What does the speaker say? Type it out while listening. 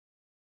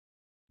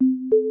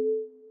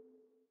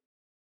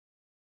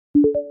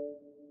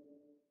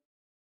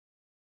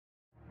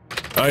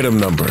Item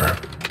Number: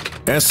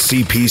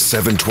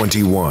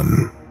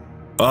 SCP-721.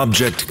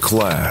 Object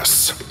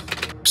Class: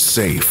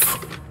 Safe.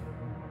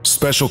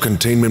 Special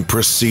Containment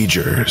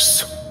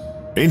Procedures: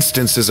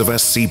 Instances of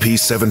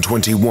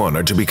SCP-721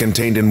 are to be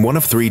contained in one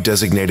of 3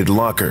 designated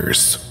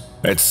lockers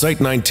at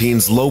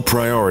Site-19's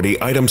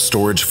low-priority item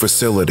storage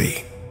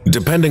facility,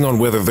 depending on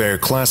whether they are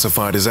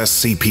classified as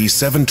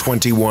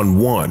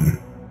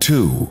SCP-721-1,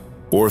 2,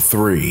 or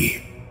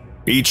 3.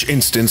 Each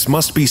instance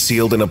must be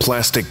sealed in a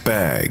plastic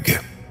bag,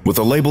 with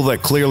a label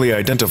that clearly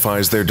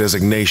identifies their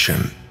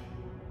designation.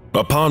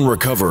 Upon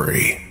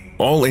recovery,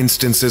 all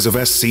instances of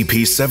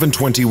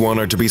SCP-721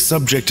 are to be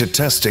subject to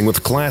testing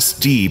with Class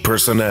D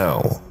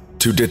personnel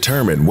to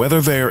determine whether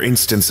they are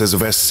instances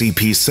of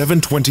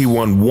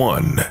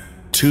SCP-721-1,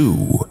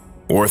 2,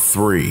 or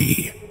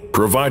 3,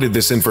 provided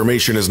this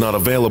information is not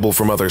available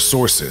from other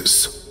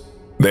sources.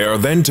 They are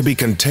then to be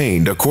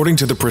contained according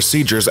to the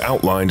procedures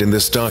outlined in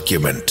this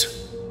document.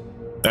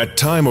 At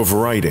time of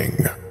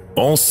writing,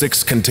 all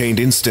 6 contained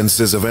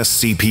instances of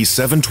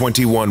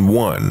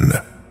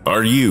SCP-721-1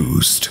 are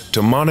used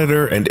to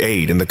monitor and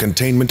aid in the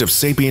containment of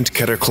sapient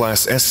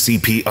categorized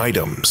SCP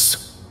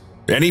items.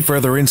 Any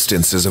further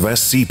instances of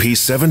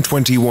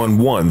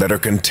SCP-721-1 that are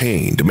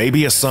contained may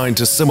be assigned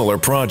to similar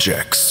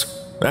projects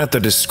at the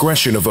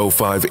discretion of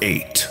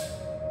 058.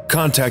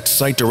 Contact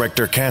Site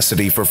Director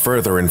Cassidy for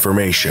further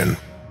information.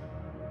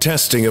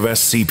 Testing of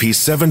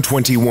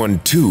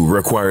SCP-721-2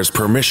 requires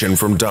permission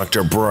from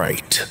Dr.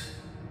 Bright.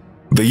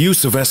 The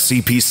use of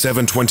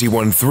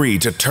SCP-721-3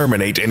 to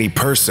terminate any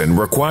person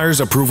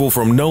requires approval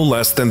from no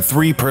less than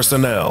 3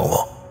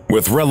 personnel,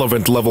 with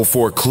relevant Level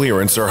 4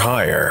 clearance or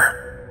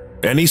higher.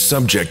 Any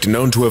subject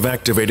known to have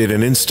activated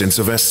an instance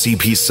of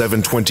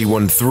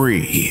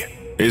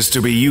SCP-721-3 is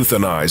to be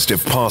euthanized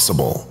if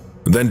possible,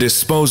 then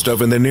disposed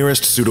of in the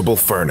nearest suitable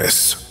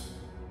furnace.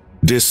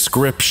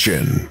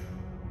 Description: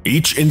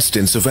 Each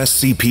instance of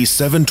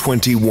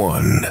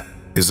SCP-721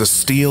 is a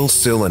steel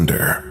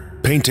cylinder,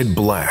 painted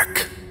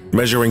black,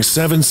 measuring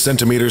 7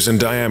 centimeters in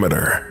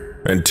diameter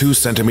and 2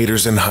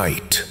 centimeters in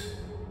height.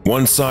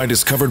 One side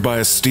is covered by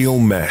a steel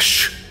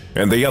mesh,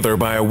 and the other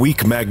by a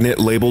weak magnet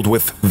labeled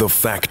with "The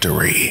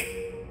Factory."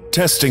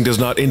 Testing does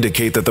not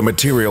indicate that the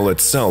material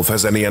itself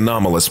has any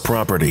anomalous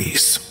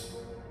properties.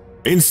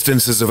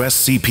 Instances of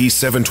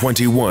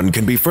SCP-721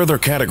 can be further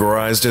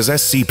categorized as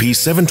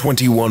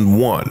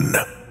SCP-721-1,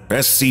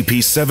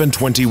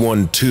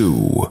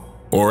 SCP-721-2,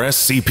 or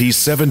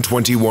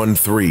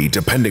SCP-721-3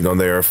 depending on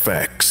their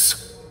effects.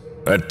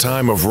 At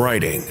time of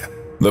writing,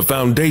 the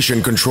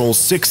Foundation controls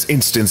 6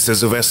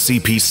 instances of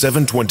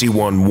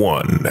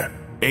SCP-721-1,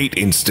 8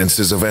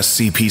 instances of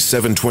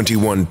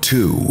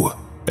SCP-721-2,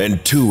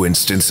 and 2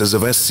 instances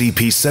of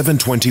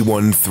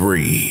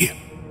SCP-721-3.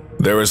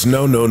 There is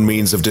no known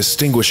means of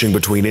distinguishing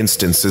between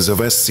instances of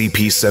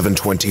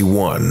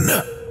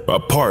SCP-721,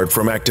 apart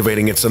from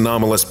activating its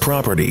anomalous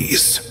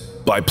properties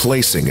by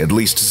placing at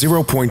least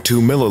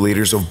 0.2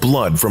 milliliters of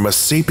blood from a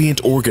sapient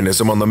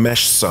organism on the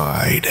mesh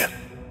side.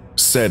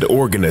 Said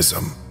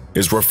organism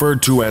is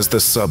referred to as the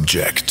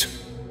subject.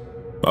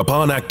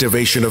 Upon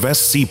activation of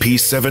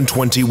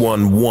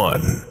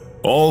SCP-721-1,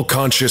 all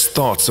conscious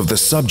thoughts of the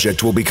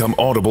subject will become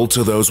audible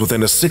to those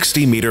within a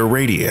 60-meter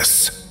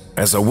radius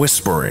as a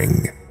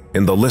whispering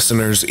in the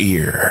listener's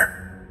ear.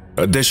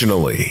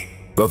 Additionally,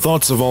 the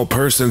thoughts of all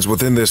persons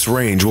within this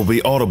range will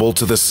be audible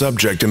to the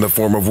subject in the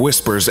form of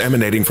whispers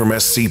emanating from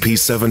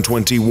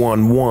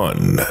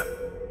SCP-721-1.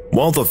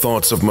 While the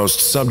thoughts of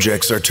most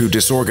subjects are too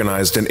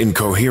disorganized and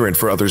incoherent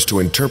for others to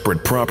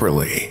interpret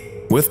properly,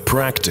 with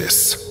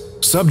practice,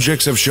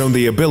 subjects have shown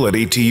the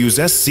ability to use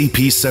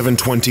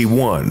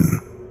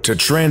SCP-721 to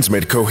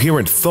transmit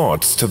coherent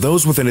thoughts to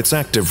those within its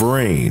active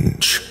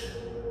range.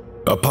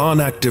 Upon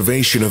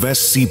activation of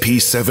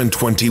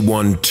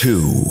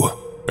SCP-721-2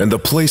 and the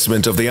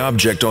placement of the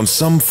object on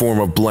some form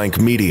of blank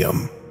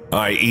medium,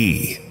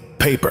 i.e.,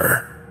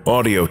 paper,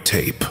 audio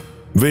tape,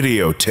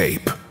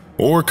 videotape,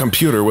 or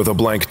computer with a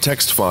blank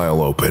text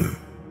file open,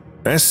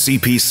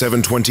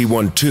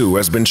 SCP-721-2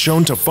 has been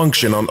shown to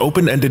function on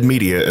open-ended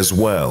media as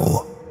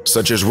well,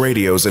 such as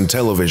radios and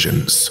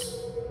televisions.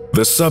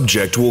 The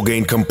subject will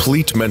gain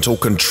complete mental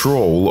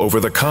control over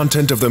the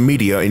content of the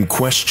media in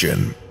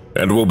question,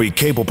 and will be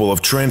capable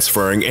of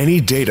transferring any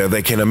data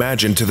they can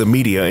imagine to the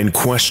media in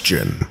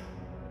question.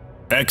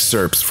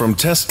 Excerpts from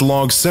Test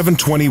Log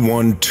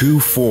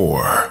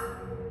 721-24.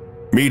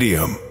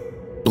 Medium: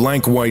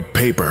 blank white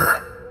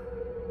paper.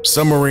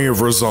 Summary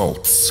of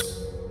results.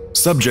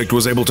 Subject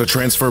was able to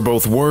transfer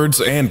both words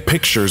and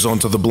pictures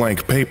onto the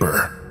blank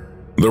paper.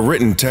 The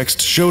written text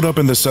showed up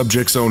in the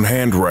subject's own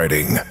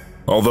handwriting,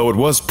 although it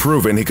was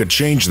proven he could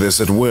change this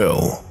at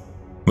will.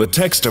 The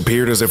text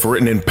appeared as if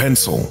written in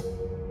pencil.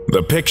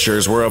 The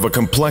pictures were of a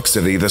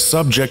complexity the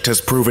subject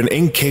has proven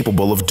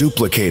incapable of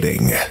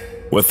duplicating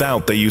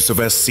without the use of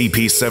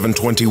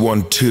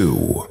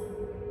SCP-721-2.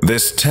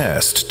 This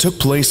test took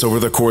place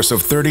over the course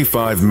of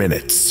 35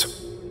 minutes.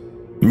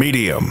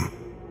 Medium: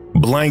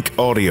 blank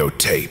audio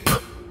tape.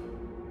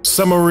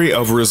 Summary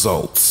of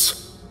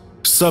results.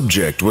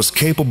 subject was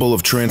capable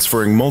of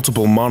transferring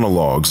multiple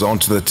monologues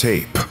onto the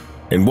tape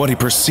in what he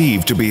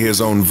perceived to be his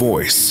own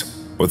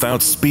voice,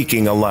 without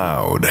speaking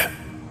aloud.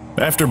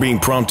 After being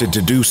prompted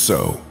to do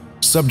so,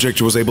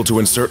 subject was able to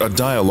insert a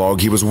dialogue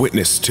he was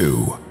witness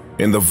to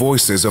in the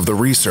voices of the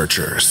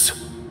researchers.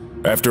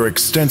 After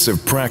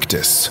extensive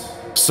practice,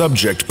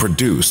 subject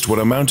produced what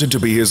amounted to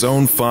be his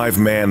own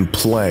 5-man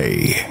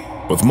play,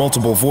 with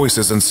multiple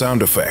voices and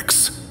sound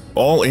effects,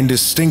 all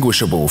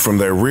indistinguishable from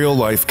their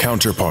real-life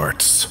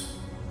counterparts.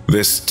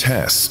 This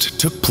test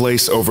took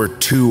place over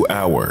 2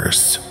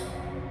 hours.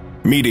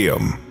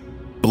 Medium: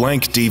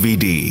 blank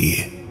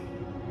DVD.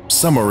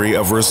 Summary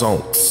of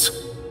results.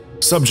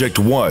 Subject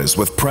was,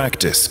 with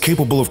practice,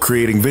 capable of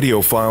creating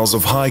video files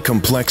of high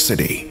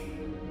complexity.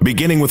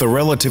 Beginning with a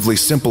relatively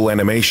simple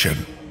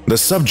animation, the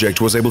subject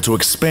was able to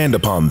expand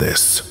upon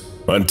this,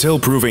 until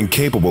proving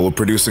capable of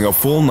producing a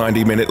full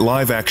 90-minute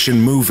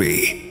live-action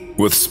movie,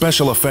 with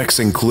special effects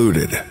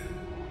included.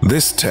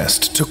 This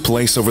test took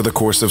place over the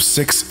course of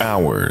 6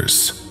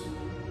 hours.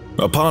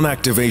 Upon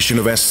activation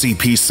of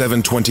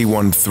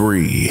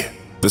SCP-721-3,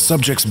 the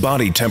subject's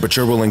body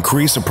temperature will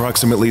increase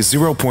approximately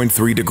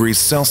 0.3 degrees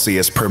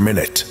Celsius per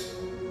minute.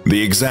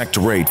 The exact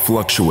rate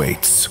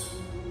fluctuates.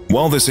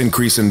 While this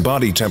increase in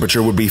body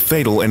temperature would be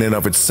fatal in and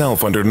of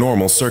itself under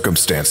normal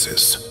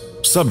circumstances,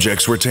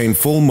 subjects retain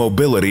full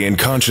mobility and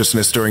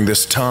consciousness during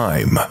this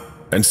time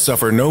and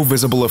suffer no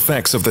visible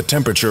effects of the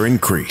temperature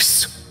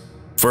increase.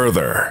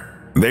 Further,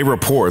 they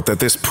report that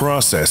this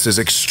process is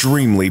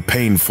extremely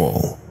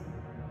painful.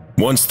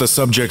 Once the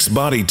subject's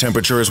body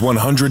temperature is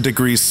 100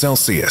 degrees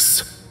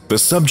Celsius, the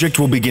subject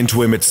will begin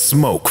to emit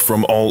smoke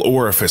from all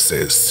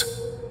orifices.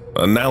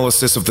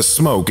 Analysis of the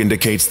smoke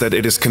indicates that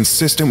it is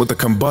consistent with the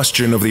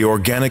combustion of the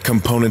organic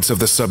components of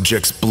the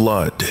subject's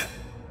blood.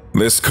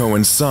 This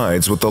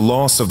coincides with the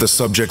loss of the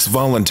subject's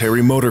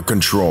voluntary motor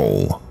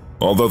control,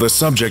 although the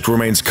subject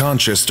remains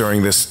conscious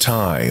during this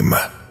time.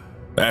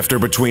 After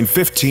between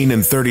 15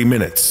 and 30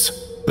 minutes,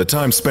 the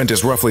time spent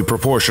is roughly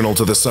proportional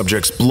to the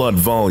subject's blood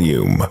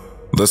volume.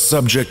 The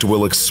subject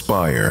will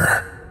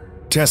expire.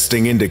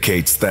 Testing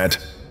indicates that,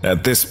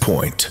 at this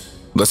point,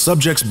 the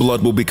subject's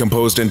blood will be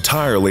composed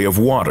entirely of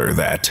water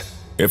that,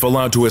 if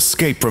allowed to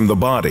escape from the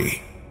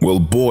body, will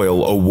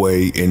boil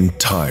away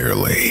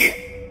entirely.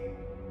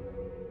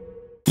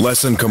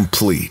 Lesson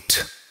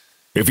complete.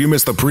 If you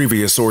missed the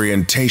previous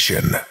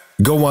orientation,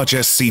 go watch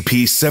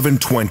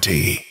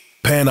SCP-720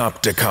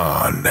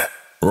 Panopticon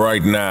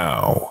right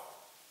now.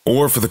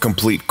 Or for the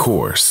complete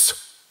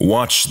course,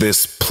 watch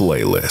this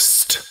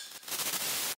playlist.